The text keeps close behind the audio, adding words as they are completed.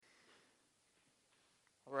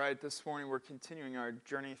All right, this morning we're continuing our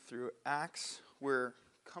journey through Acts. We're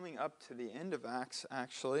coming up to the end of Acts,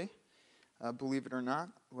 actually. Believe it or not,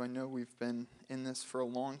 I know we've been in this for a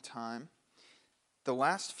long time. The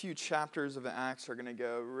last few chapters of Acts are going to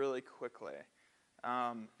go really quickly.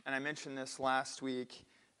 And I mentioned this last week.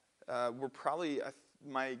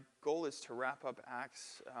 My goal is to wrap up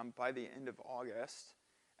Acts by the end of August.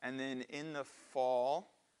 And then in the fall,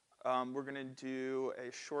 we're going to do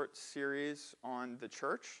a short series on the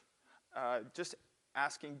church, just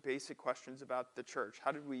asking basic questions about the church.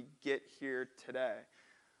 How did we get here today?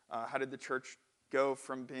 How did the church go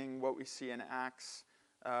from being what we see in Acts,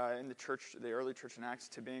 in the early church in Acts,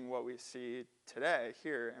 to being what we see today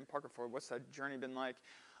here in Parker Ford? What's that journey been like?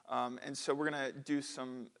 And so we're going to do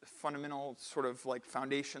some fundamental sort of like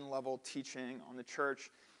foundation level teaching on the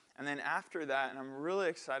church. And then after that, and I'm really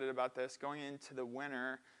excited about this, going into the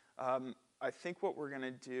winter, I think what we're going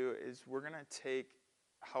to do is we're going to take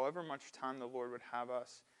however much time the Lord would have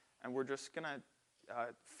us, and we're just going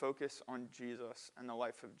to focus on Jesus and the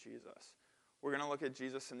life of Jesus. We're going to look at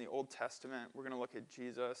Jesus in the Old Testament. We're going to look at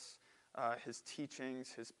Jesus, his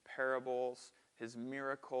teachings, his parables, his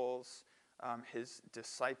miracles, his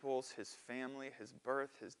disciples, his family, his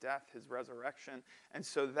birth, his death, his resurrection. And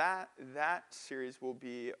so that series will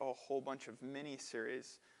be a whole bunch of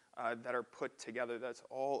mini-series that are put together that's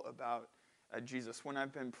all about Jesus. When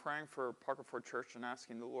I've been praying for Parker Ford Church and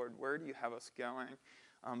asking the Lord, where do you have us going?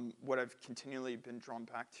 What I've continually been drawn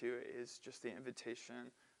back to is just the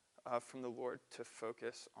invitation from the Lord to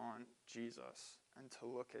focus on Jesus and to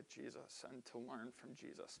look at Jesus and to learn from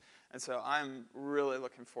Jesus. And so I'm really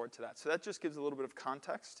looking forward to that. So that just gives a little bit of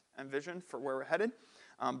context and vision for where we're headed.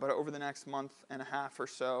 But over the next month and a half or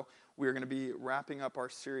so, we're going to be wrapping up our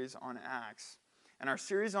series on Acts. And our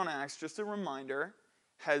series on Acts, just a reminder,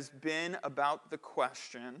 has been about the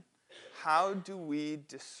question, how do we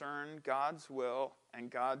discern God's will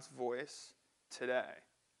and God's voice today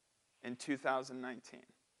in 2019?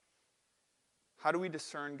 How do we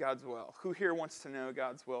discern God's will? Who here wants to know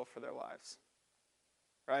God's will for their lives?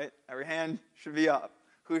 Right? Every hand should be up.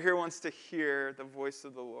 Who here wants to hear the voice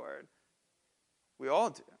of the Lord? We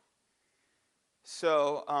all do.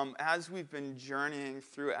 So as we've been journeying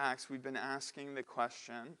through Acts, we've been asking the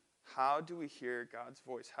question, how do we hear God's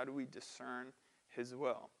voice? How do we discern his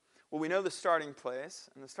will? Well, we know the starting place,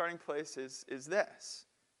 and the starting place is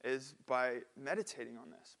by meditating on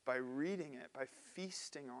this, by reading it, by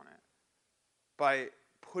feasting on it, by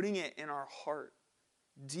putting it in our heart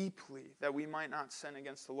deeply, that we might not sin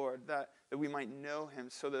against the Lord, that we might know him.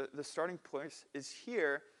 So the starting place is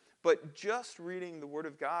here. But just reading the Word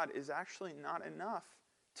of God is actually not enough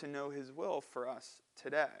to know his will for us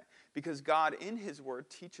today. Because God in his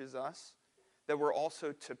Word teaches us that we're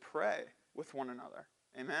also to pray with one another.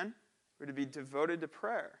 Amen? We're to be devoted to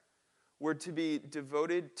prayer. We're to be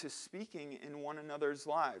devoted to speaking in one another's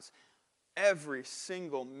lives. Every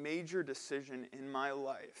single major decision in my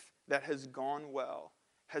life that has gone well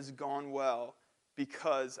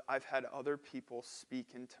because I've had other people speak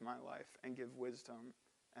into my life and give wisdom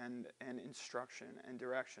and instruction and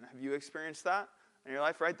direction. Have you experienced that in your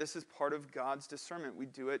life, right? This is part of God's discernment. We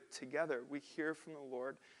do it together. We hear from the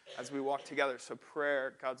Lord as we walk together. So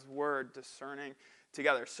prayer, God's word, discerning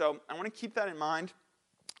together. So I want to keep that in mind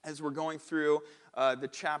as we're going through the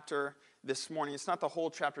chapter this morning. It's not the whole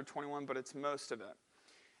chapter 21, but it's most of it.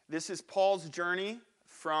 This is Paul's journey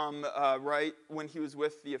from right when he was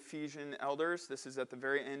with the Ephesian elders. This is at the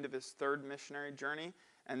very end of his third missionary journey.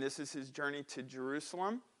 And this is his journey to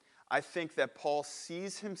Jerusalem. I think that Paul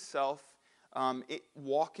sees himself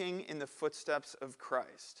walking in the footsteps of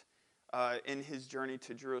Christ in his journey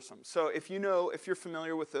to Jerusalem. So if you're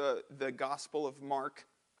familiar with the Gospel of Mark,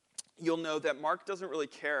 you'll know that Mark doesn't really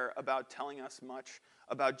care about telling us much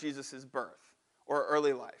about Jesus' birth or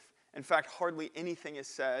early life. In fact, hardly anything is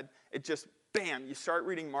said. It just, bam, you start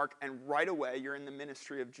reading Mark, and right away you're in the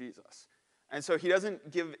ministry of Jesus. And so he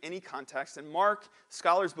doesn't give any context. And Mark,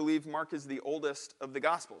 scholars believe Mark is the oldest of the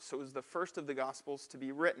Gospels. So it was the first of the Gospels to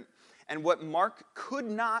be written. And what Mark could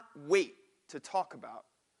not wait to talk about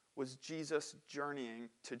was Jesus journeying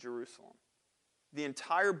to Jerusalem. The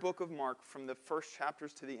entire book of Mark, from the first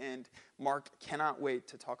chapters to the end, Mark cannot wait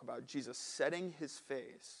to talk about Jesus setting his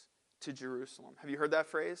face to Jerusalem. Have you heard that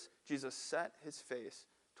phrase? Jesus set his face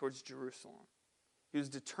towards Jerusalem. He was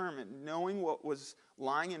determined, knowing what was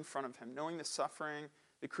lying in front of him, knowing the suffering,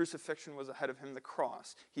 the crucifixion was ahead of him, the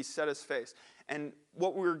cross. He set his face. And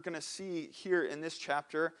what we're going to see here in this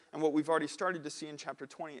chapter, and what we've already started to see in chapter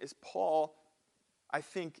 20, is Paul, I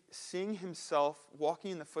think, seeing himself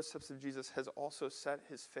walking in the footsteps of Jesus, has also set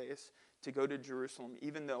his face to go to Jerusalem,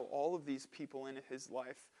 even though all of these people in his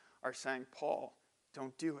life are saying, Paul,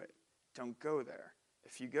 don't do it. Don't go there.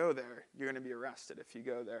 If you go there, you're going to be arrested. If you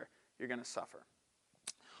go there, you're going to suffer.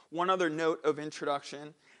 One other note of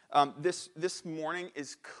introduction. This morning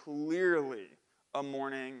is clearly a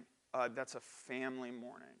morning that's a family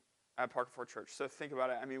morning at Parker Ford Church. So think about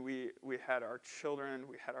it. I mean, we had our children,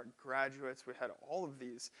 we had our graduates, we had all of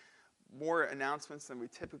these more announcements than we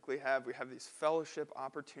typically have. We have these fellowship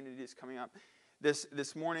opportunities coming up.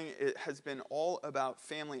 This morning, it has been all about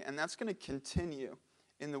family, and that's going to continue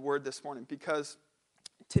in the Word this morning, because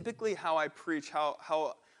typically how I preach,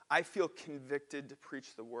 how I feel convicted to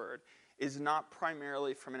preach the Word, is not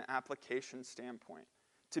primarily from an application standpoint.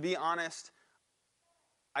 To be honest,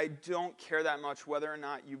 I don't care that much whether or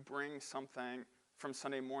not you bring something from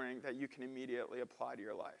Sunday morning that you can immediately apply to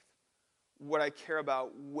your life. What I care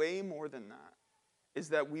about way more than that is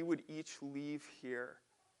that we would each leave here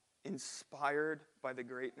inspired by the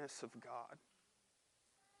greatness of God.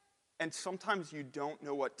 And sometimes you don't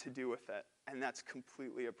know what to do with it, and that's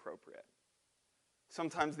completely appropriate.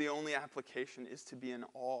 Sometimes the only application is to be in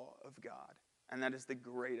awe of God, and that is the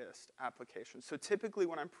greatest application. So typically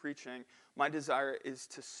when I'm preaching, my desire is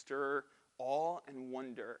to stir awe and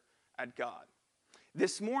wonder at God.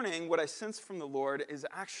 This morning, what I sense from the Lord is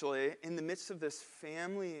actually, in the midst of this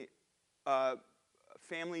family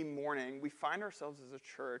morning, we find ourselves as a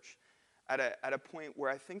church at a point where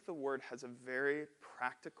I think the Word has a very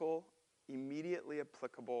practical, immediately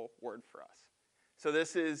applicable word for us. So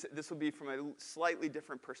this will be from a slightly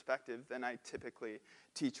different perspective than I typically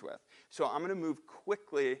teach with. So I'm going to move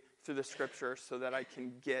quickly through the scripture so that I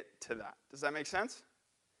can get to that. Does that make sense?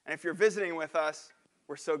 And if you're visiting with us,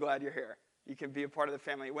 we're so glad you're here. You can be a part of the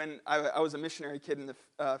family. When I was a missionary kid in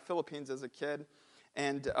the Philippines as a kid,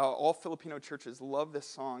 and all Filipino churches love this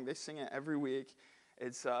song. They sing it every week.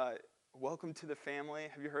 It's Welcome to the Family.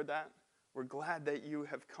 Have you heard that? We're glad that you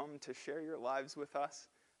have come to share your lives with us.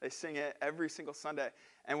 They sing it every single Sunday.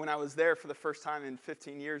 And when I was there for the first time in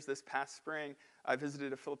 15 years this past spring, I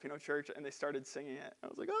visited a Filipino church, and they started singing it. I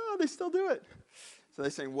was like, oh, they still do it. So they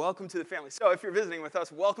sing, Welcome to the Family. So if you're visiting with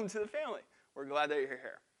us, welcome to the family. We're glad that you're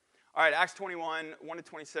here. All right, Acts 21,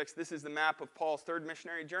 1-26. This is the map of Paul's third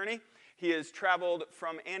missionary journey. He has traveled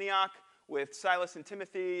from Antioch with Silas and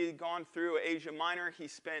Timothy, gone through Asia Minor. He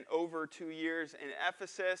spent over 2 years in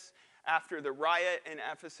Ephesus. After the riot in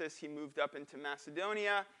Ephesus, he moved up into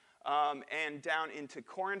Macedonia and down into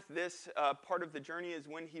Corinth. This part of the journey is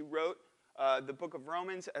when he wrote the book of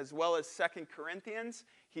Romans as well as 2 Corinthians.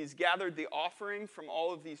 He's gathered the offering from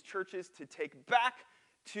all of these churches to take back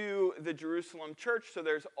to the Jerusalem church. So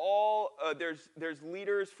there's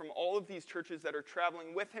leaders from all of these churches that are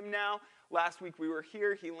traveling with him now. Last week we were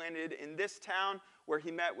here. He landed in this town where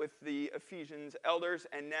he met with the Ephesians elders,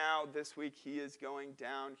 and now this week he is going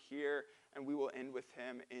down here, and we will end with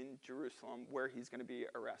him in Jerusalem, where he's going to be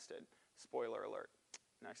arrested. Spoiler alert,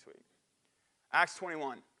 next week. Acts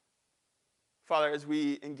 21. Father, as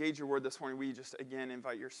we engage your word this morning, we just again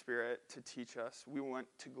invite your Spirit to teach us. We want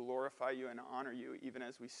to glorify you and honor you, even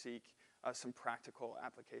as we seek some practical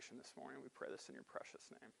application this morning. We pray this in your precious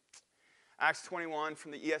name. Acts 21 from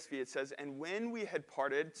the ESV, it says, and when we had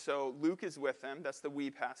parted, so Luke is with them, that's the we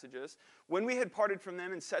passages. When we had parted from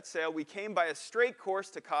them and set sail, we came by a straight course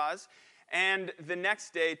to Kos, and the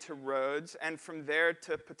next day to Rhodes, and from there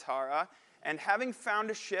to Patara. And having found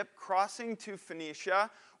a ship crossing to Phoenicia,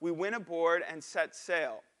 we went aboard and set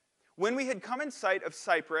sail. When we had come in sight of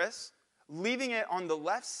Cyprus, leaving it on the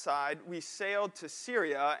left side, we sailed to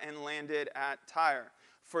Syria and landed at Tyre.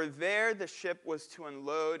 For there the ship was to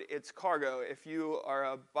unload its cargo. If you are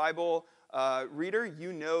a Bible reader,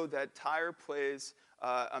 you know that Tyre plays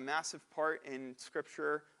a massive part in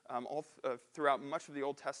Scripture throughout much of the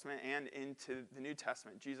Old Testament and into the New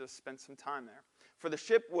Testament. Jesus spent some time there. For the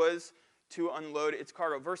ship was to unload its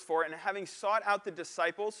cargo. Verse 4, and having sought out the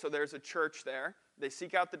disciples, so there's a church there. They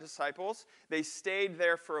seek out the disciples. They stayed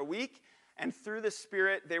there for a week, and through the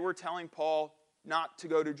Spirit, they were telling Paul not to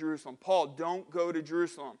go to Jerusalem. Paul, don't go to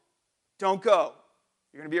Jerusalem. Don't go.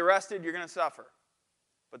 You're going to be arrested. You're going to suffer.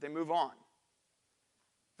 But they move on.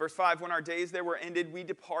 Verse 5, when our days there were ended, we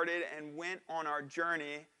departed and went on our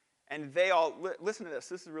journey, and they all, listen to this.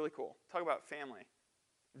 This is really cool. Talk about family.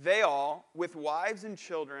 They all, with wives and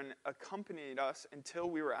children, accompanied us until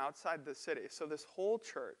we were outside the city. So this whole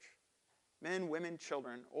church, men, women,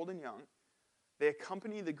 children, old and young, they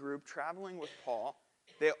accompany the group traveling with Paul.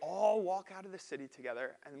 They all walk out of the city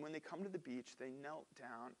together, and when they come to the beach, they knelt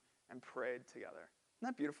down and prayed together.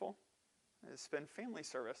 Isn't that beautiful? They spend family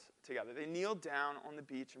service together. They kneeled down on the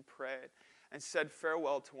beach and prayed and said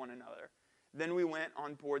farewell to one another. Then we went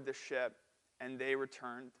on board the ship, and they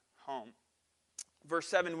returned home. Verse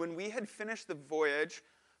 7, when we had finished the voyage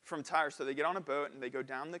from Tyre, so they get on a boat and they go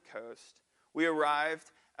down the coast, we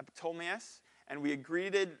arrived at Ptolemais, and we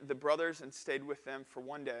greeted the brothers and stayed with them for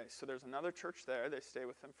one day. So there's another church there. They stay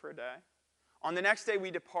with them for a day. On the next day,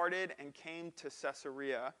 we departed and came to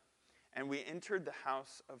Caesarea, and we entered the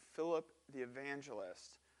house of Philip the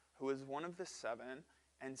evangelist, who was one of the 7,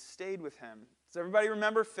 and stayed with him. Does everybody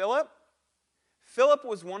remember Philip? Philip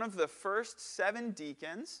was one of the first 7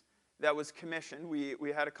 deacons that was commissioned.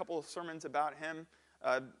 We had a couple of sermons about him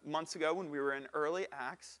months ago when we were in early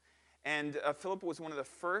Acts. And Philip was one of the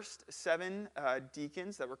first 7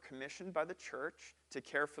 deacons that were commissioned by the church to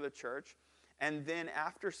care for the church. And then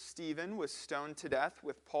after Stephen was stoned to death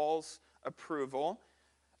with Paul's approval,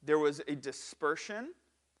 there was a dispersion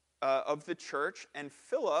of the church, and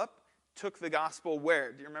Philip took the gospel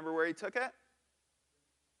where? Do you remember where he took it?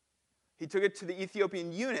 He took it to the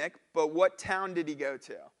Ethiopian eunuch, but what town did he go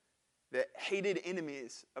to? The hated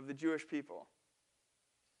enemies of the Jewish people.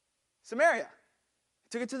 Samaria. He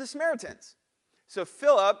took it to the Samaritans. So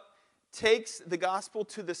Philip takes the gospel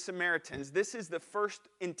to the Samaritans. This is the first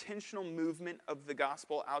intentional movement of the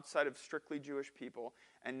gospel outside of strictly Jewish people,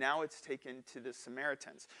 and now it's taken to the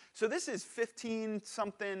Samaritans. So this is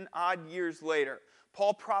 15-something odd years later.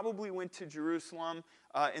 Paul probably went to Jerusalem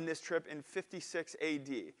in this trip in 56 AD.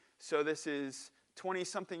 So this is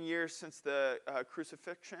 20-something years since the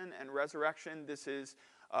crucifixion and resurrection. This is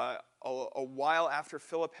a while after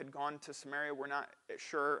Philip had gone to Samaria. We're not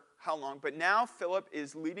sure how long. But now Philip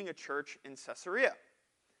is leading a church in Caesarea.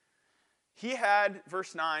 He had,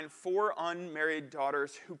 verse 9, 4 unmarried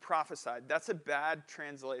daughters who prophesied. That's a bad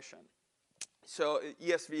translation. So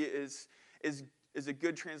ESV is a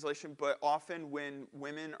good translation, but often when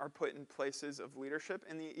women are put in places of leadership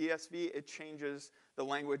in the ESV, it changes the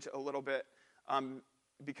language a little bit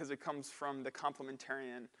because it comes from the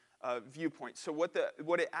complementarian viewpoint. So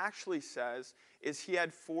what it actually says is he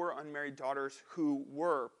had 4 unmarried daughters who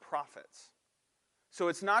were prophets. So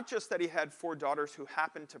it's not just that he had 4 daughters who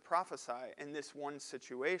happened to prophesy in this one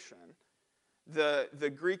situation.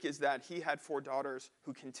 The Greek is that he had 4 daughters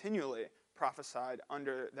who continually prophesied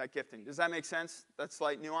under that gifting. Does that make sense? That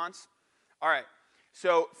slight nuance? All right.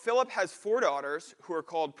 So Philip has 4 daughters who are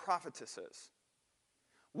called prophetesses.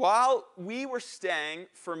 While we were staying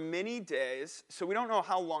for many days, so we don't know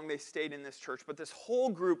how long they stayed in this church, but this whole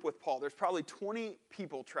group with Paul, there's probably 20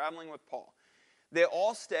 people traveling with Paul. They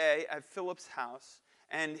all stay at Philip's house,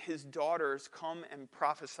 and his daughters come and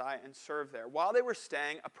prophesy and serve there. While they were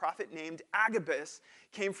staying, a prophet named Agabus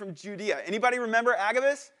came from Judea. Anybody remember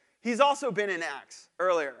Agabus? He's also been in Acts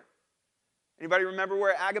earlier. Anybody remember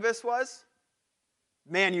where Agabus was?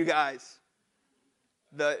 Man, you guys.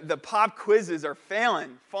 The pop quizzes are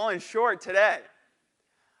falling short today.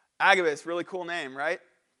 Agabus, really cool name, right?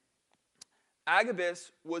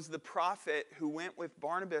 Agabus was the prophet who went with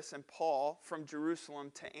Barnabas and Paul from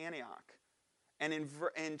Jerusalem to Antioch. And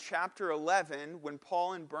in chapter 11, when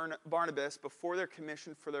Paul and Barnabas, before they're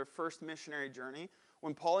commissioned for their first missionary journey,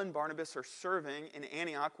 when Paul and Barnabas are serving in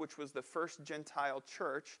Antioch, which was the first Gentile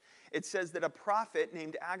church, it says that a prophet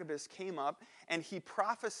named Agabus came up and he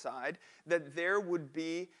prophesied that there would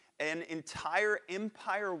be an entire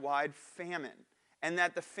empire-wide famine, and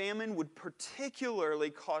that the famine would particularly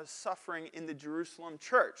cause suffering in the Jerusalem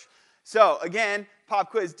church. So, again, pop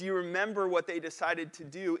quiz, do you remember what they decided to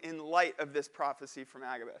do in light of this prophecy from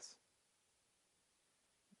Agabus?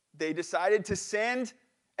 They decided to send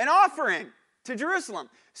an offering to Jerusalem.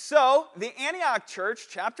 So the Antioch church,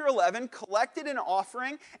 chapter 11, collected an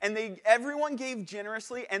offering, and everyone gave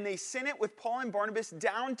generously, and they sent it with Paul and Barnabas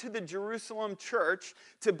down to the Jerusalem church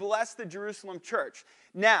to bless the Jerusalem church.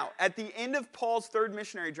 Now, at the end of Paul's third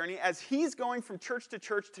missionary journey, as he's going from church to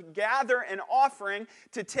church to gather an offering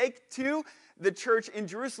to take to the church in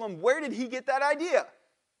Jerusalem, where did he get that idea?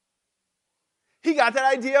 He got that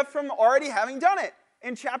idea from already having done it.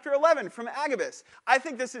 In chapter 11 from Agabus. I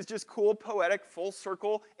think this is just cool, poetic, full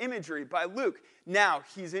circle imagery by Luke. Now,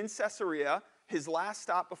 he's in Caesarea, his last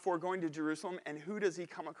stop before going to Jerusalem, and who does he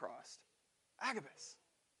come across? Agabus.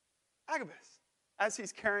 Agabus, as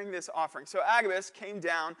he's carrying this offering. So Agabus came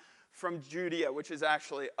down from Judea, which is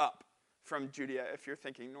actually up from Judea if you're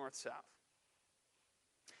thinking north-south.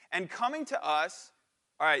 And coming to us,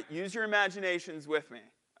 all right, use your imaginations with me,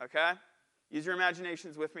 okay? Use your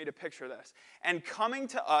imaginations with me to picture this. And coming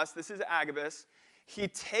to us, this is Agabus, he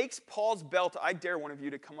takes Paul's belt. I dare one of you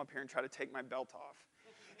to come up here and try to take my belt off.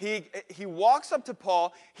 He walks up to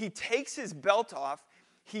Paul, he takes his belt off,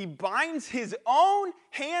 he binds his own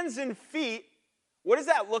hands and feet. What does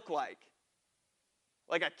that look like?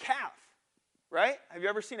 Like a calf. right? Have you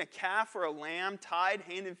ever seen a calf or a lamb tied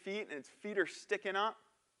hand and feet and its feet are sticking up?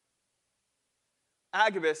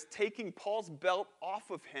 Agabus, taking Paul's belt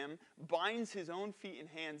off of him, binds his own feet and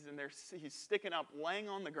hands, and he's sticking up, laying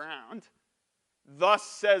on the ground. Thus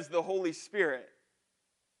says the Holy Spirit.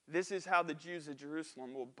 This is how the Jews at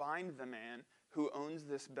Jerusalem will bind the man who owns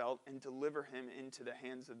this belt and deliver him into the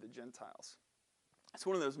hands of the Gentiles. It's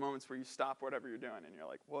one of those moments where you stop whatever you're doing and you're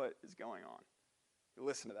like, what is going on? You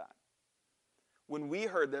listen to that. When we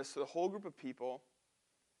heard this, the whole group of people,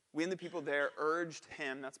 we and the people there urged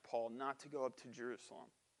him, that's Paul, not to go up to Jerusalem.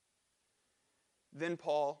 Then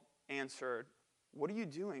Paul answered, what are you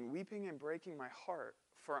doing, weeping and breaking my heart?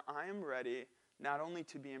 For I am ready not only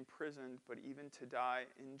to be imprisoned, but even to die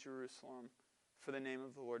in Jerusalem for the name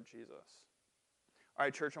of the Lord Jesus. All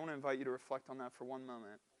right, church, I want to invite you to reflect on that for one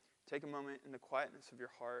moment. Take a moment in the quietness of your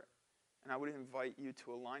heart, and I would invite you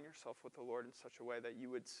to align yourself with the Lord in such a way that you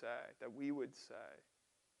would say, that we would say,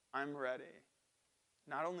 I'm ready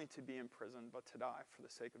not only to be imprisoned, but to die for the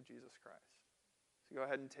sake of Jesus Christ. So go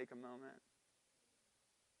ahead and take a moment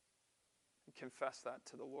and confess that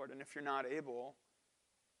to the Lord. And if you're not able,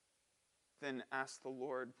 then ask the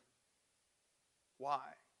Lord why.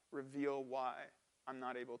 Reveal why I'm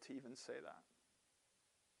not able to even say that.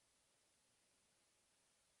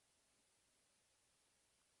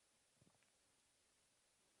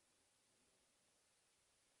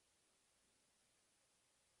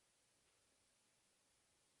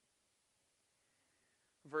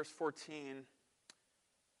 Verse 14,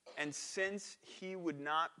 and since he would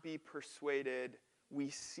not be persuaded, we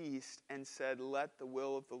ceased and said, let the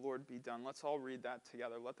will of the Lord be done. Let's all read that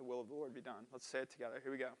together. Let the will of the Lord be done. Let's say it together.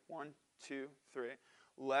 Here we go. 1, 2, 3.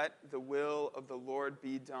 Let the will of the Lord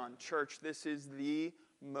be done. Church, this is the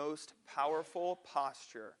most powerful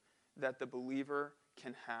posture that the believer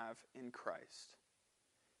can have in Christ.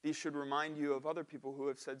 These should remind you of other people who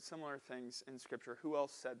have said similar things in Scripture. Who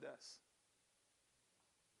else said this?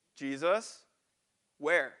 Jesus?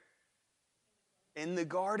 Where? In the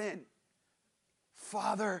garden.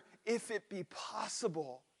 Father, if it be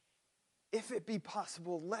possible,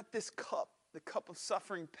 let this cup, the cup of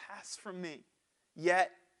suffering, pass from me.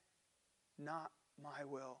 Yet, not my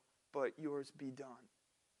will, but yours be done.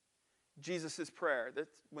 Jesus' prayer, that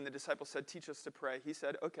when the disciples said, teach us to pray, he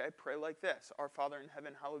said, okay, pray like this. Our Father in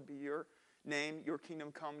heaven, hallowed be your name, your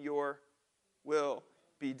kingdom come, your will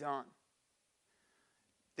be done.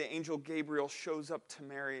 The angel Gabriel shows up to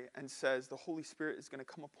Mary and says, the Holy Spirit is going to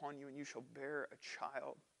come upon you and you shall bear a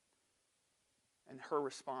child. And her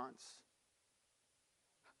response,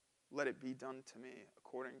 let it be done to me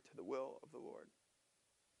according to the will of the Lord.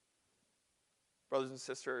 Brothers and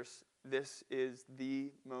sisters, this is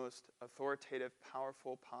the most authoritative,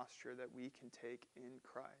 powerful posture that we can take in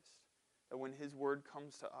Christ. That when his word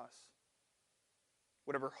comes to us,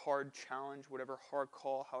 whatever hard challenge, whatever hard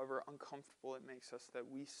call, however uncomfortable it makes us, that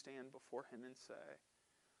we stand before him and say,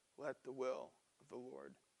 let the will of the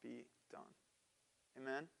Lord be done.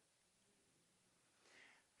 Amen?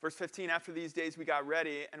 Verse 15, after these days we got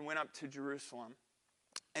ready and went up to Jerusalem.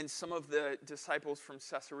 And some of the disciples from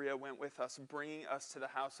Caesarea went with us, bringing us to the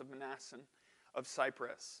house of Manasseh of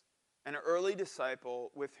Cyprus, an early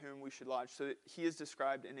disciple with whom we should lodge. So he is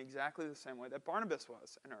described in exactly the same way that Barnabas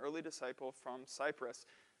was. An early disciple from Cyprus,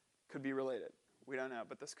 could be related. We don't know,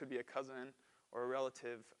 but this could be a cousin or a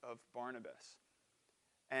relative of Barnabas.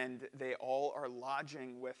 And they all are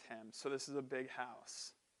lodging with him. So this is a big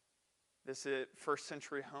house. First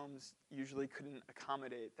century homes usually couldn't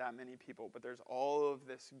accommodate that many people, but there's all of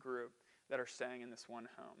this group that are staying in this one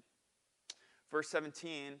home. Verse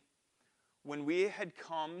 17, when we had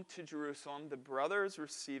come to Jerusalem, the brothers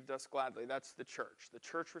received us gladly. That's the church. The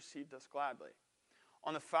church received us gladly.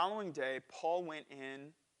 On the following day, Paul went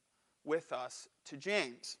in with us to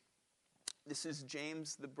James. This is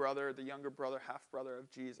James, the younger brother, half-brother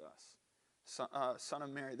of Jesus. Son of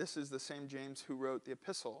Mary. This is the same James who wrote the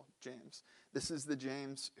epistle, James. This is the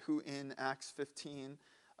James who in Acts 15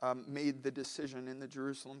 made the decision in the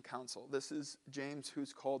Jerusalem council. This is James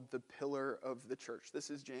who's called the pillar of the church. This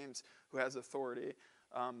is James who has authority,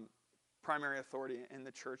 primary authority in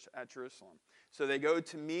the church at Jerusalem. So they go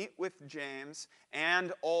to meet with James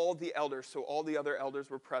and all the elders. So all the other elders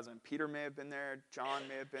were present. Peter may have been there. John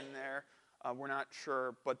may have been there. We're not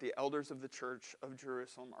sure, but the elders of the church of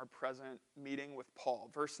Jerusalem are present, meeting with Paul.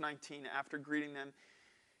 Verse 19, after greeting them,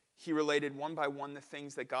 he related one by one the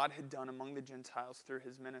things that God had done among the Gentiles through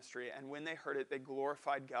his ministry. And when they heard it, they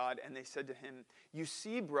glorified God, and they said to him, you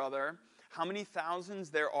see, brother, how many thousands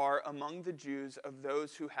there are among the Jews of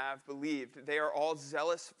those who have believed. They are all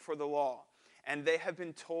zealous for the law. and they have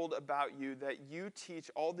been told about you that you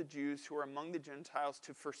teach all the Jews who are among the Gentiles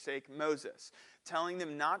to forsake Moses, telling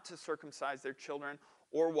them not to circumcise their children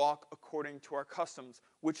or walk according to our customs,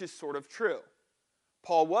 which is sort of true.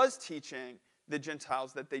 Paul was teaching the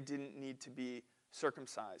Gentiles that they didn't need to be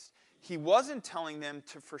circumcised. He wasn't telling them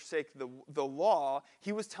to forsake the law.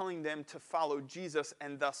 He was telling them to follow Jesus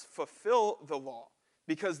and thus fulfill the law.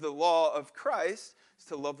 Because the law of Christ is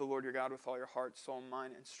to love the Lord your God with all your heart, soul,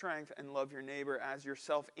 mind, and strength, and love your neighbor as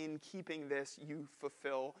yourself. In keeping this, you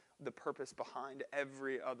fulfill the purpose behind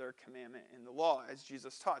every other commandment in the law, as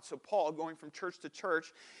Jesus taught. So Paul, going from church to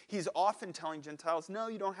church, he's often telling Gentiles, no,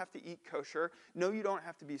 you don't have to eat kosher. No, you don't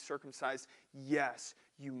have to be circumcised. Yes,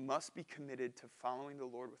 you must be committed to following the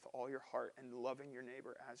Lord with all your heart and loving your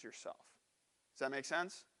neighbor as yourself. Does that make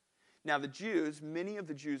sense? Now the Jews, many of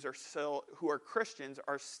the Jews who are Christians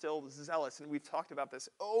are still zealous, and we've talked about this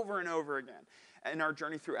over and over again in our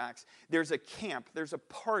journey through Acts. There's a camp, there's a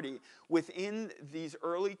party within these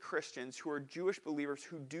early Christians who are Jewish believers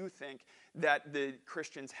who do think that the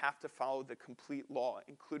Christians have to follow the complete law,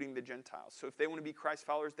 including the Gentiles. So if they want to be Christ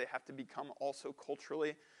followers, they have to become also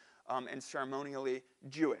culturally and ceremonially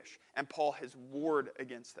Jewish. And Paul has warred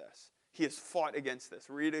against this. He has fought against this.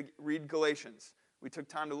 Read Galatians. We took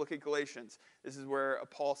time to look at Galatians. This is where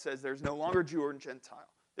Paul says there's no longer Jew or Gentile.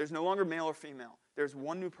 There's no longer male or female. There's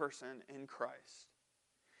one new person in Christ.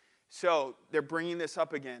 So they're bringing this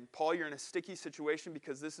up again. Paul, you're in a sticky situation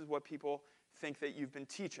because this is what people think that you've been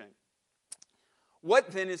teaching.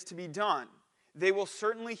 What then is to be done? They will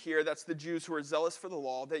certainly hear, that's the Jews who are zealous for the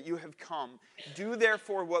law, that you have come. Do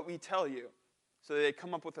therefore what we tell you. So they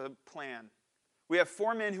come up with a plan. We have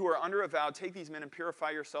 4 men who are under a vow. Take these men and purify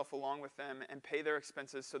yourself along with them and pay their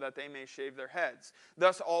expenses so that they may shave their heads.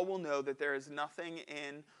 Thus all will know that there is nothing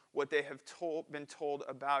in what they have been told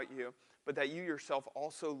about you, but that you yourself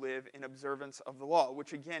also live in observance of the law,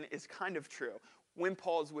 which again is kind of true. When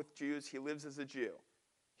Paul is with Jews, he lives as a Jew.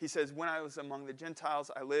 He says, when I was among the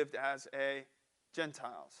Gentiles, I lived as a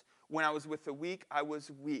Gentiles. When I was with the weak, I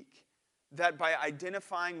was weak. That by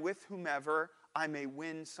identifying with whomever, I may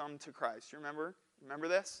win some to Christ. You remember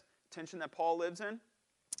this tension that Paul lives in?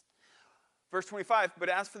 Verse 25, but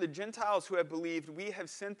as for the Gentiles who have believed, we have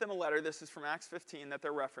sent them a letter, this is from Acts 15 that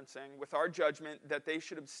they're referencing, with our judgment that they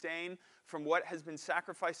should abstain from what has been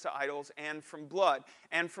sacrificed to idols and from blood,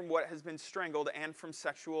 and from what has been strangled, and from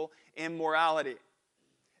sexual immorality.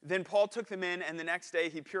 Then Paul took them in, and the next day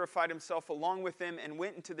he purified himself along with them and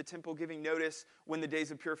went into the temple, giving notice when the days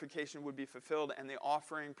of purification would be fulfilled and the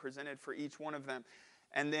offering presented for each one of them.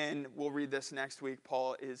 And then we'll read this next week.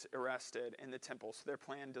 Paul is arrested in the temple, so their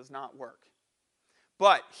plan does not work.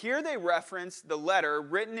 But here they reference the letter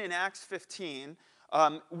written in Acts 15,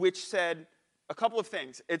 which said a couple of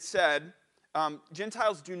things. It said,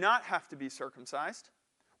 Gentiles do not have to be circumcised.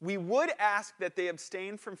 We would ask that they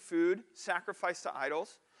abstain from food sacrificed to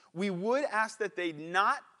idols. We would ask that they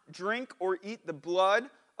not drink or eat the blood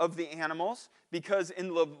of the animals, because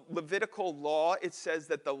in Levitical law it says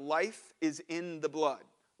that the life is in the blood.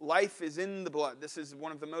 Life is in the blood. This is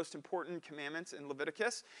one of the most important commandments in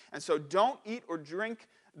Leviticus. And so don't eat or drink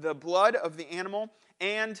the blood of the animal,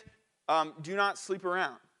 and do not sleep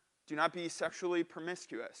around. Do not be sexually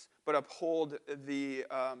promiscuous, but uphold the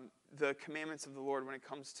commandments of the Lord when it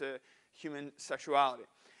comes to human sexuality.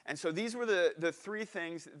 And so these were the 3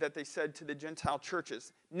 things that they said to the Gentile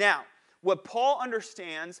churches. Now, what Paul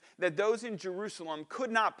understands that those in Jerusalem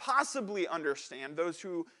could not possibly understand, those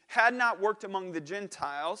who had not worked among the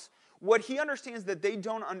Gentiles, what he understands that they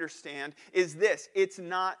don't understand is this: it's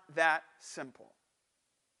not that simple.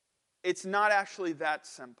 It's not actually that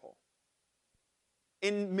simple.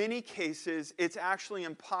 In many cases, it's actually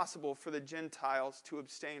impossible for the Gentiles to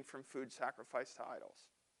abstain from food sacrificed to idols.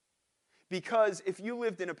 Because if you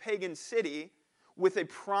lived in a pagan city with a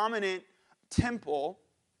prominent temple,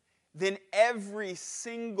 then every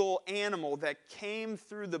single animal that came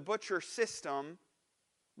through the butcher system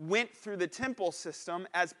went through the temple system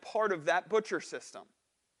as part of that butcher system.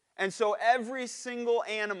 And so every single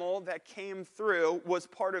animal that came through was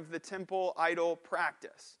part of the temple idol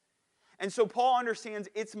practice. And so Paul understands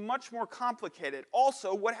it's much more complicated.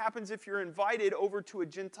 Also, what happens if you're invited over to a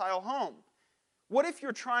Gentile home? What if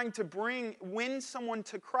you're trying to win someone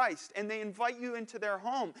to Christ and they invite you into their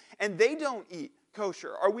home and they don't eat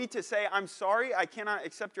kosher? Are we to say, I'm sorry, I cannot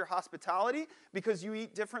accept your hospitality because you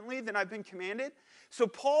eat differently than I've been commanded? So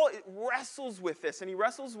Paul wrestles with this, and he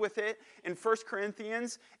wrestles with it in 1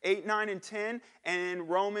 Corinthians 8, 9, and 10, and in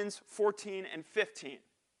Romans 14 and 15.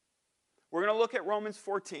 We're going to look at Romans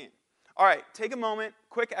 14. All right, take a moment,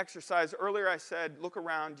 quick exercise. Earlier I said, look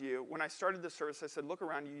around you. When I started the service, I said, look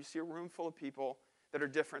around you. You see a room full of people that are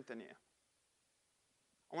different than you.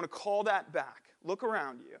 I want to call that back. Look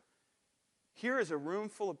around you. Here is a room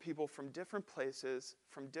full of people from different places,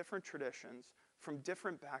 from different traditions, from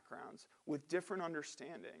different backgrounds, with different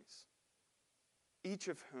understandings, each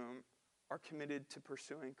of whom are committed to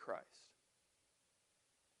pursuing Christ.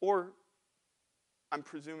 Or, I'm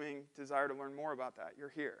presuming, desire to learn more about that. You're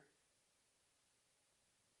here.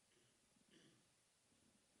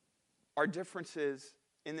 Our differences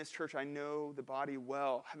in this church, I know the body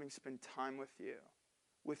well, having spent time with you.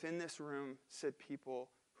 Within this room sit people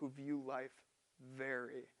who view life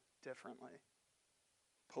very differently.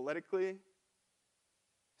 Politically,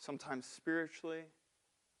 sometimes spiritually,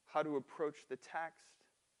 how to approach the text.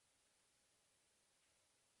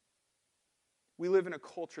 We live in a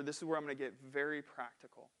culture, this is where I'm going to get very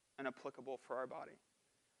practical and applicable for our body.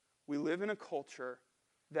 We live in a culture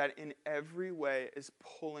that in every way is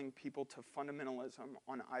pulling people to fundamentalism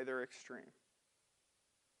on either extreme.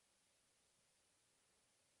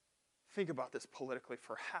 Think about this politically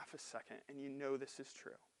for half a second, and you know this is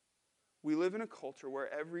true. We live in a culture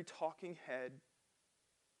where every talking head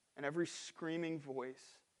and every screaming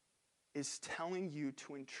voice is telling you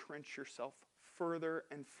to entrench yourself further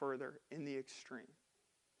and further in the extreme,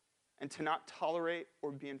 and to not tolerate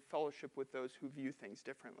or be in fellowship with those who view things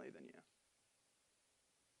differently than you.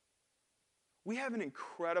 We have an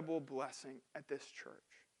incredible blessing at this church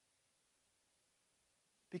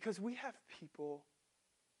because we have people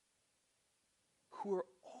who are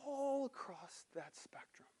all across that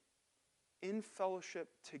spectrum in fellowship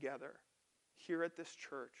together here at this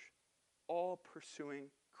church, all pursuing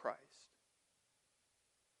Christ.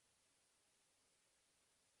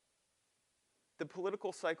 The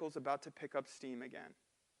political cycle is about to pick up steam again.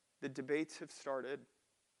 The debates have started,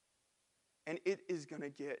 and it is going to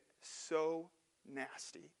get so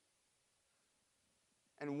nasty.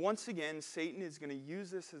 And once again, Satan is going to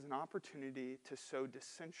use this as an opportunity to sow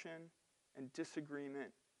dissension and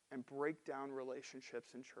disagreement and break down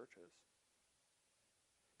relationships in churches.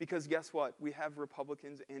 Because guess what? We have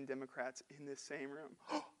Republicans and Democrats in this same room.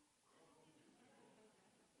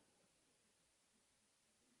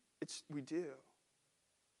 We do.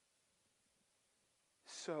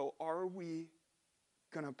 So are we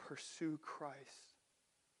going to pursue Christ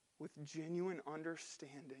with genuine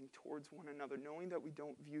understanding towards one another, knowing that we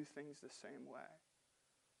don't view things the same way?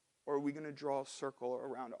 Or are we going to draw a circle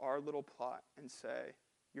around our little plot and say,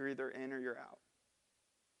 you're either in or you're out?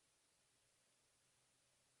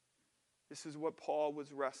 This is what Paul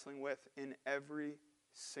was wrestling with in every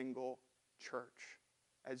single church,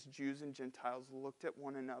 as Jews and Gentiles looked at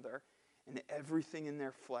one another, and everything in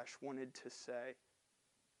their flesh wanted to say,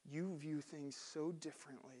 you view things so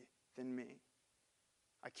differently than me.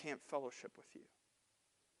 I can't fellowship with you.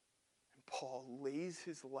 And Paul lays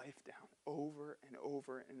his life down over and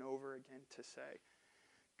over and over again to say,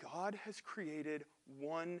 God has created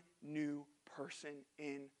one new person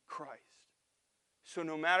in Christ. So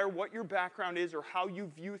no matter what your background is or how you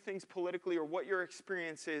view things politically or what your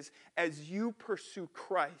experience is, as you pursue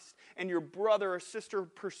Christ and your brother or sister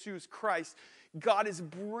pursues Christ, God is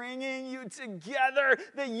bringing you together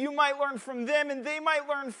that you might learn from them and they might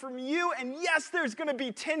learn from you. And yes, there's going to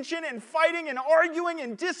be tension and fighting and arguing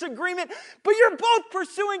and disagreement, but you're both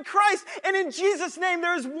pursuing Christ. And in Jesus' name,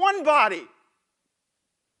 there is one body.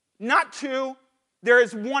 Not two, there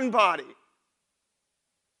is one body.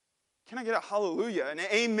 Can I get a hallelujah, an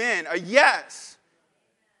amen, a yes?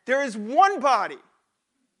 There is one body.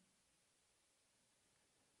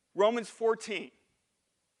 Romans 14.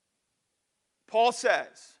 Paul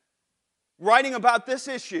says, writing about this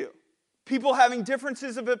issue, people having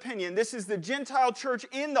differences of opinion. This is the Gentile church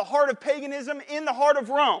in the heart of paganism, in the heart of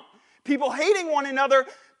Rome. People hating one another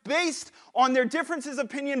based on their differences of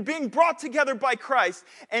opinion being brought together by Christ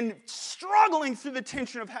and struggling through the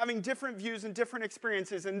tension of having different views and different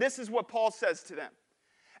experiences. And this is what Paul says to them.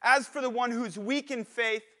 As for the one who's weak in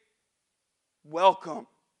faith, welcome.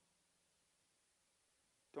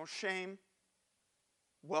 Don't shame,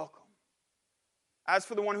 welcome. As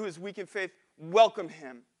for the one who is weak in faith, welcome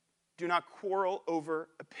him. Do not quarrel over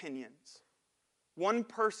opinions. One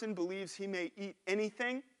person believes he may eat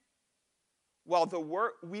anything, while the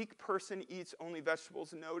weak person eats only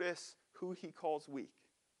vegetables. Notice who he calls weak.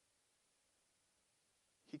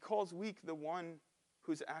 He calls weak the one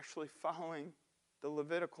who's actually following the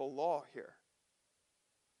Levitical law here.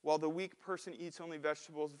 While the weak person eats only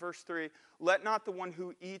vegetables. Verse 3, let not the one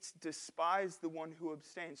who eats despise the one who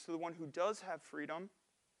abstains. So the one who does have freedom,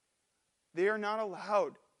 they are not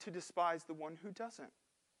allowed to despise the one who doesn't.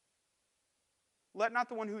 Let not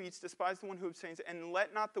the one who eats despise the one who abstains, and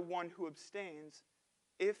let not the one who abstains,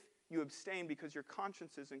 if you abstain because your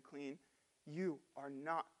conscience isn't clean, you are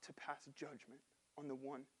not to pass judgment on the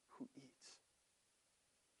one who eats.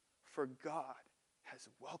 For God has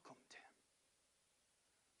welcomed him.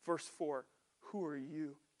 Verse 4, who are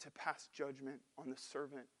you to pass judgment on the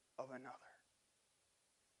servant of another?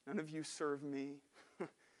 None of you serve me.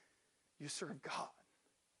 You serve God.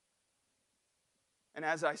 And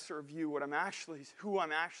as I serve you, who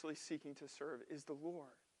I'm actually seeking to serve is the Lord.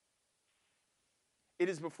 It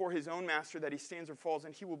is before his own master that he stands or falls,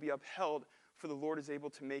 and he will be upheld, for the Lord is able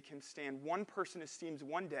to make him stand. One person esteems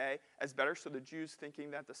one day as better, so the Jews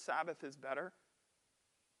thinking that the Sabbath is better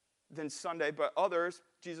than Sunday, but others,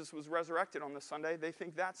 Jesus was resurrected on the Sunday, they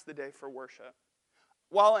think that's the day for worship.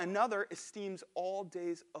 While another esteems all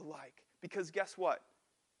days alike. Because guess what?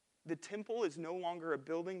 The temple is no longer a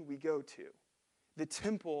building we go to. The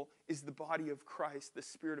temple is the body of Christ, the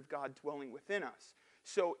Spirit of God dwelling within us.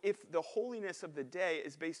 So if the holiness of the day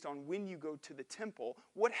is based on when you go to the temple,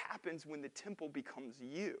 what happens when the temple becomes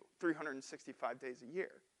you 365 days a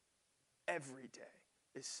year? Every day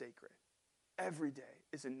is sacred. Every day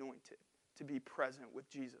is anointed to be present with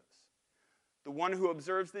Jesus. The one who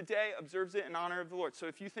observes the day observes it in honor of the Lord. So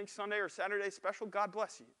if you think Sunday or Saturday is special, God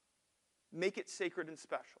bless you. Make it sacred and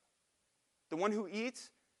special. The one who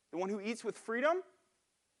eats with freedom,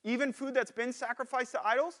 even food that's been sacrificed to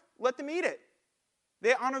idols, let them eat it.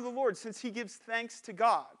 They honor the Lord since he gives thanks to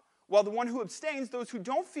God. While the one who abstains, those who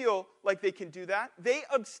don't feel like they can do that, they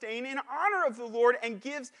abstain in honor of the Lord and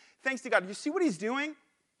gives thanks to God. You see what he's doing?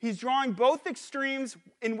 He's drawing both extremes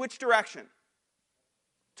in which direction?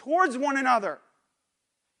 Towards one another.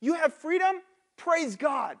 You have freedom? Praise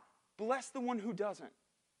God. Bless the one who doesn't.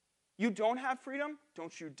 You don't have freedom?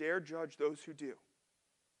 Don't you dare judge those who do.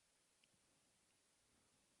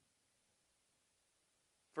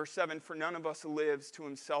 Verse 7, for none of us lives to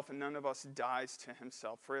himself, and none of us dies to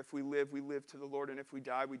himself. For if we live to the Lord, and if we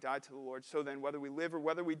die to the Lord. So then, whether we live or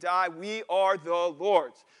whether we die, we are the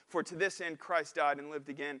Lord's. For to this end Christ died and lived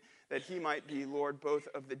again, that he might be Lord both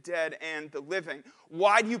of the dead and the living.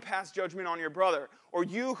 Why do you pass judgment on your brother? Or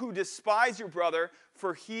you who despise your brother,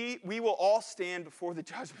 for we will all stand before the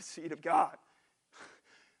judgment seat of God.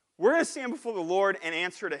 We're going to stand before the Lord and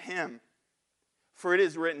answer to him. For it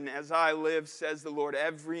is written, as I live, says the Lord,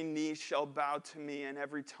 every knee shall bow to me, and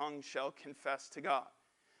every tongue shall confess to God.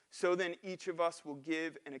 So then each of us will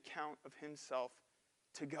give an account of himself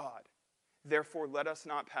to God. Therefore, let us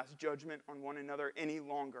not pass judgment on one another any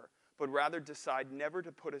longer, but rather decide never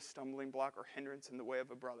to put a stumbling block or hindrance in the way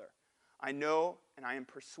of a brother. I know, and I am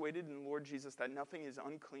persuaded in the Lord Jesus, that nothing is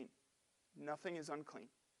unclean. Nothing is unclean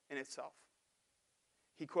in itself.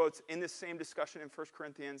 He quotes, in this same discussion in 1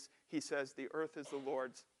 Corinthians, he says, the earth is the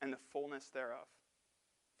Lord's and the fullness thereof.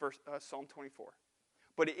 Psalm 24.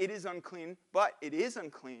 But it is unclean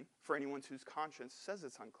for anyone whose conscience says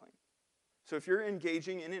it's unclean. So if you're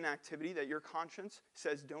engaging in an activity that your conscience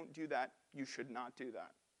says don't do that, you should not do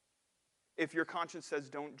that. If your conscience says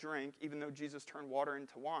don't drink, even though Jesus turned water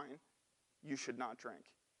into wine, you should not drink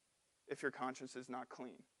if your conscience is not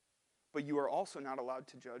clean. But you are also not allowed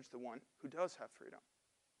to judge the one who does have freedom.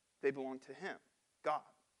 They belong to him, God.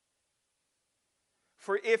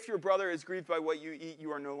 For if your brother is grieved by what you eat,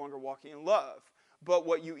 you are no longer walking in love. But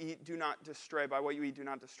what you eat, do not destroy. By what you eat, do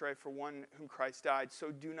not destroy for one whom Christ died.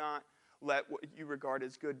 So do not let what you regard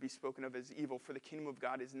as good be spoken of as evil. For the kingdom of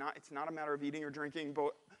God it's not a matter of eating or drinking,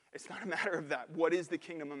 but it's not a matter of that. What is the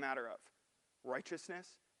kingdom a matter of? Righteousness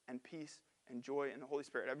and peace and joy in the Holy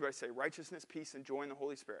Spirit. Everybody say righteousness, peace, and joy in the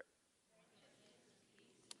Holy Spirit.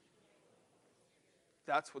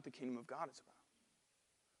 That's what the kingdom of God is about.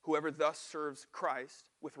 Whoever thus serves Christ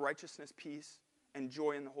with righteousness, peace, and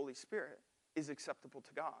joy in the Holy Spirit is acceptable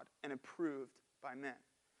to God and approved by men.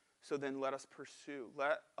 So then let us pursue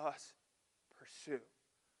what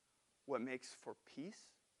makes for peace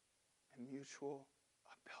and mutual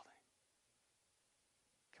upbuilding.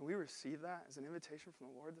 Can we receive that as an invitation from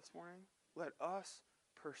the Lord this morning? Let us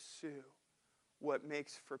pursue what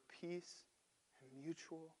makes for peace and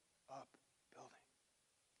mutual upbuilding.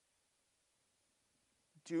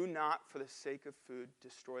 Do not, for the sake of food,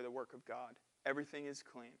 destroy the work of God. Everything is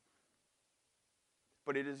clean.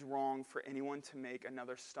 But it is wrong for anyone to make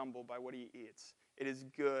another stumble by what he eats. It is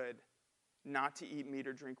good not to eat meat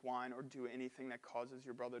or drink wine or do anything that causes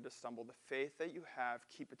your brother to stumble. The faith that you have,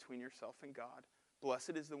 keep between yourself and God.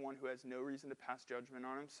 Blessed is the one who has no reason to pass judgment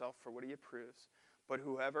on himself for what he approves. But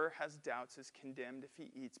whoever has doubts is condemned if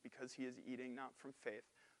he eats, because he is eating not from faith.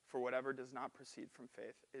 For whatever does not proceed from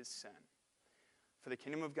faith is sin. for the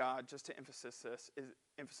kingdom of God, just to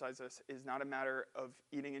emphasize this, is not a matter of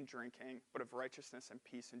eating and drinking, but of righteousness and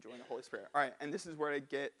peace and joy in the Holy Spirit. All right, and this is where it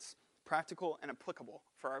gets practical and applicable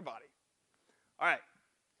for our body. All right.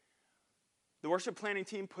 The worship planning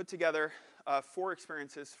team put together 4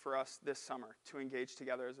 experiences for us this summer to engage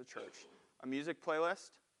together as a church. A music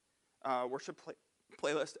playlist, worship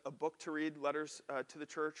playlist, a book to read, letters to the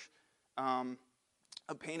church,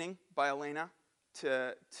 a painting by Elena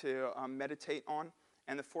to meditate on,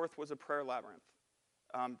 and the 4th was a prayer labyrinth,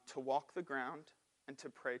 to walk the ground and to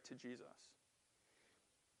pray to Jesus.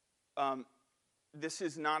 This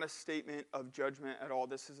is not a statement of judgment at all.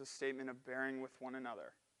 This is a statement of bearing with one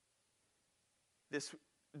another.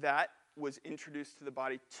 That was introduced to the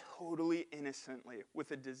body totally innocently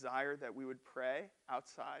with a desire that we would pray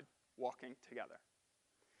outside, walking together.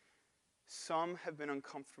 Some have been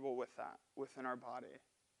uncomfortable with that within our body,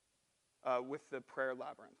 with the prayer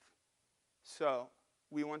labyrinth. So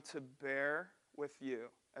we want to bear with you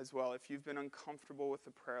as well. If you've been uncomfortable with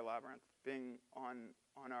the prayer labyrinth being on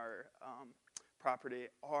our property,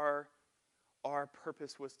 our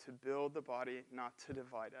purpose was to build the body, not to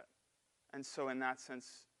divide it. And so in that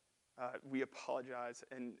sense, we apologize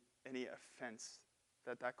in any offense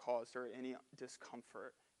that caused or any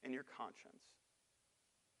discomfort in your conscience.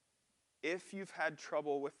 If you've had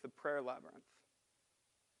trouble with the prayer labyrinth,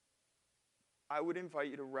 I would invite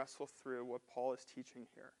you to wrestle through what Paul is teaching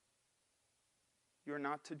here. You're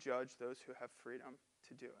not to judge those who have freedom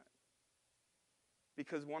to do it.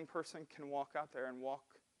 Because one person can walk out there and walk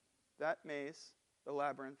that maze, the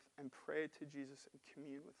labyrinth, and pray to Jesus and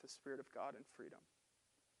commune with the Spirit of God in freedom,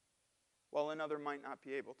 while another might not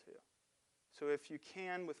be able to. So if you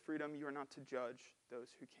can, with freedom, you are not to judge those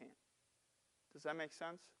who can't. Does that make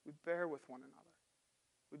sense? We bear with one another.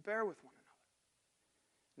 We bear with one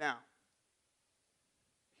another. Now,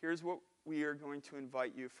 here's what we are going to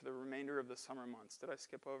invite you for the remainder of the summer months. Did I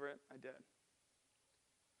skip over it? I did.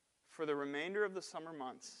 For the remainder of the summer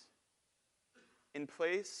months, in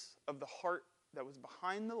place of the heart that was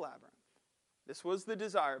behind the labyrinth, this was the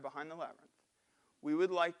desire behind the labyrinth, we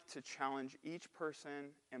would like to challenge each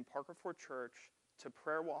person in Parker Ford Church to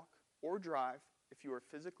prayer walk or drive, if you are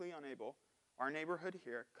physically unable, our neighborhood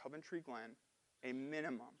here, Coventry Glen, a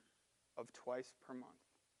minimum of twice per month.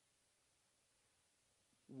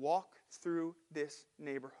 Walk through this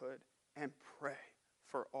neighborhood and pray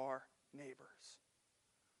for our neighbors.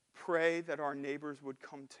 Pray that our neighbors would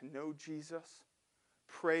come to know Jesus.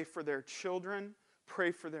 Pray for their children.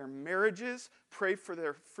 Pray for their marriages. Pray for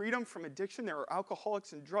their freedom from addiction. There are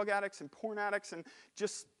alcoholics and drug addicts and porn addicts, and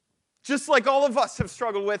just like all of us have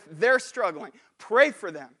struggled with, they're struggling. Pray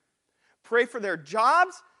for them. Pray for their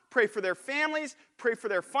jobs. Pray for their families. Pray for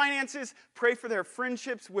their finances. Pray for their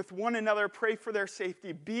friendships with one another. Pray for their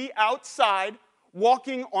safety. Be outside,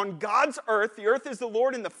 walking on God's earth. The earth is the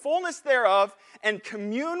Lord and the fullness thereof, and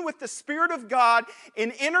commune with the Spirit of God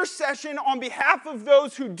in intercession on behalf of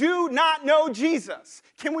those who do not know Jesus.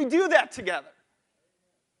 Can we do that together?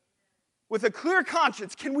 With a clear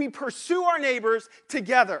conscience, can we pursue our neighbors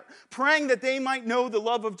together, praying that they might know the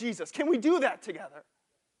love of Jesus? Can we do that together?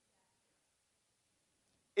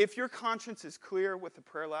 If your conscience is clear with the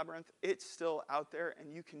prayer labyrinth, it's still out there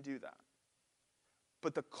and you can do that.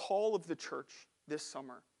 But the call of the church this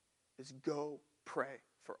summer is go pray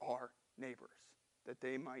for our neighbors that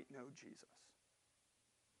they might know Jesus.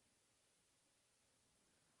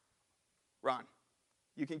 Ron,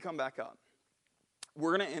 you can come back up.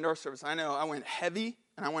 We're going to end our service. I know I went heavy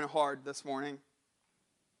and I went hard this morning.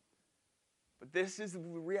 But this is the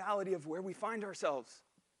reality of where we find ourselves.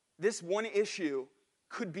 This one issue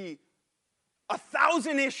could be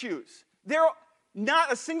 1,000 issues.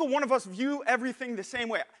 Not a single one of us view everything the same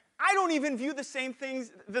way. I don't even view the same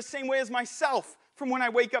things the same way as myself from when I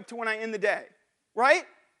wake up to when I end the day. Right?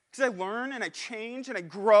 Because I learn and I change and I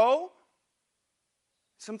grow.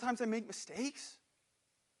 Sometimes I make mistakes.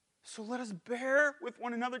 So let us bear with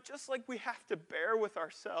one another just like we have to bear with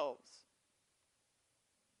ourselves.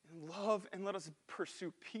 In love, and let us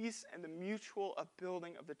pursue peace and the mutual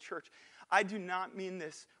upbuilding of the church. I do not mean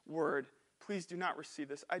this word. Please do not receive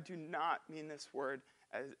this. I do not mean this word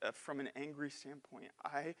as, from an angry standpoint.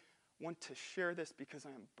 I want to share this because I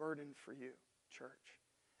am burdened for you, church.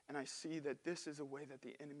 And I see that this is a way that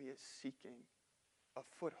the enemy is seeking a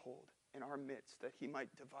foothold in our midst, that he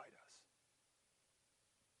might divide us.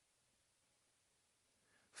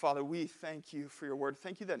 Father, we thank you for your word.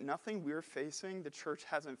 Thank you that nothing we're facing, the church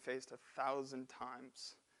hasn't faced 1,000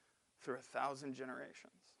 times through 1,000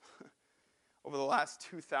 generations. Over the last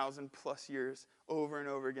 2,000 plus years, over and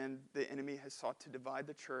over again, the enemy has sought to divide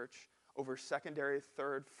the church over secondary,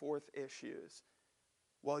 third, fourth issues.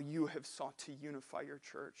 while you have sought to unify your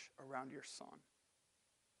church around your Son.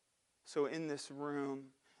 So in this room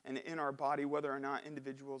and in our body, whether or not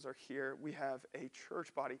individuals are here, we have a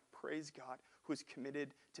church body, praise God, who is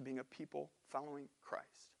committed to being a people following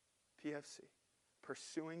Christ. PFC,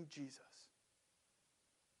 pursuing Jesus.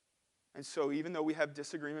 And so even though we have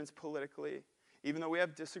disagreements politically, even though we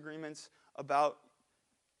have disagreements about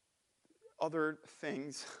other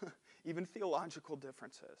things, even theological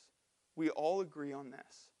differences, we all agree on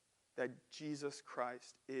this, that Jesus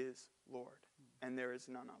Christ is Lord, and there is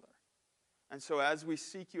none other. And so as we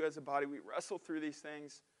seek you as a body, we wrestle through these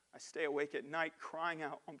things. I stay awake at night crying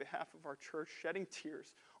out on behalf of our church, shedding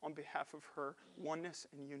tears on behalf of her oneness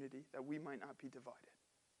and unity, that we might not be divided.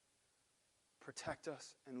 Protect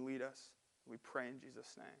us and lead us. We pray in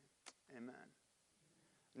Jesus' name. Amen.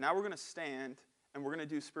 Now we're going to stand, and we're going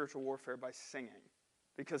to do spiritual warfare by singing,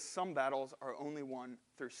 because some battles are only won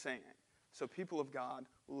through singing. So people of God,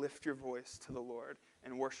 lift your voice to the Lord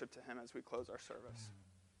and worship to him as we close our service.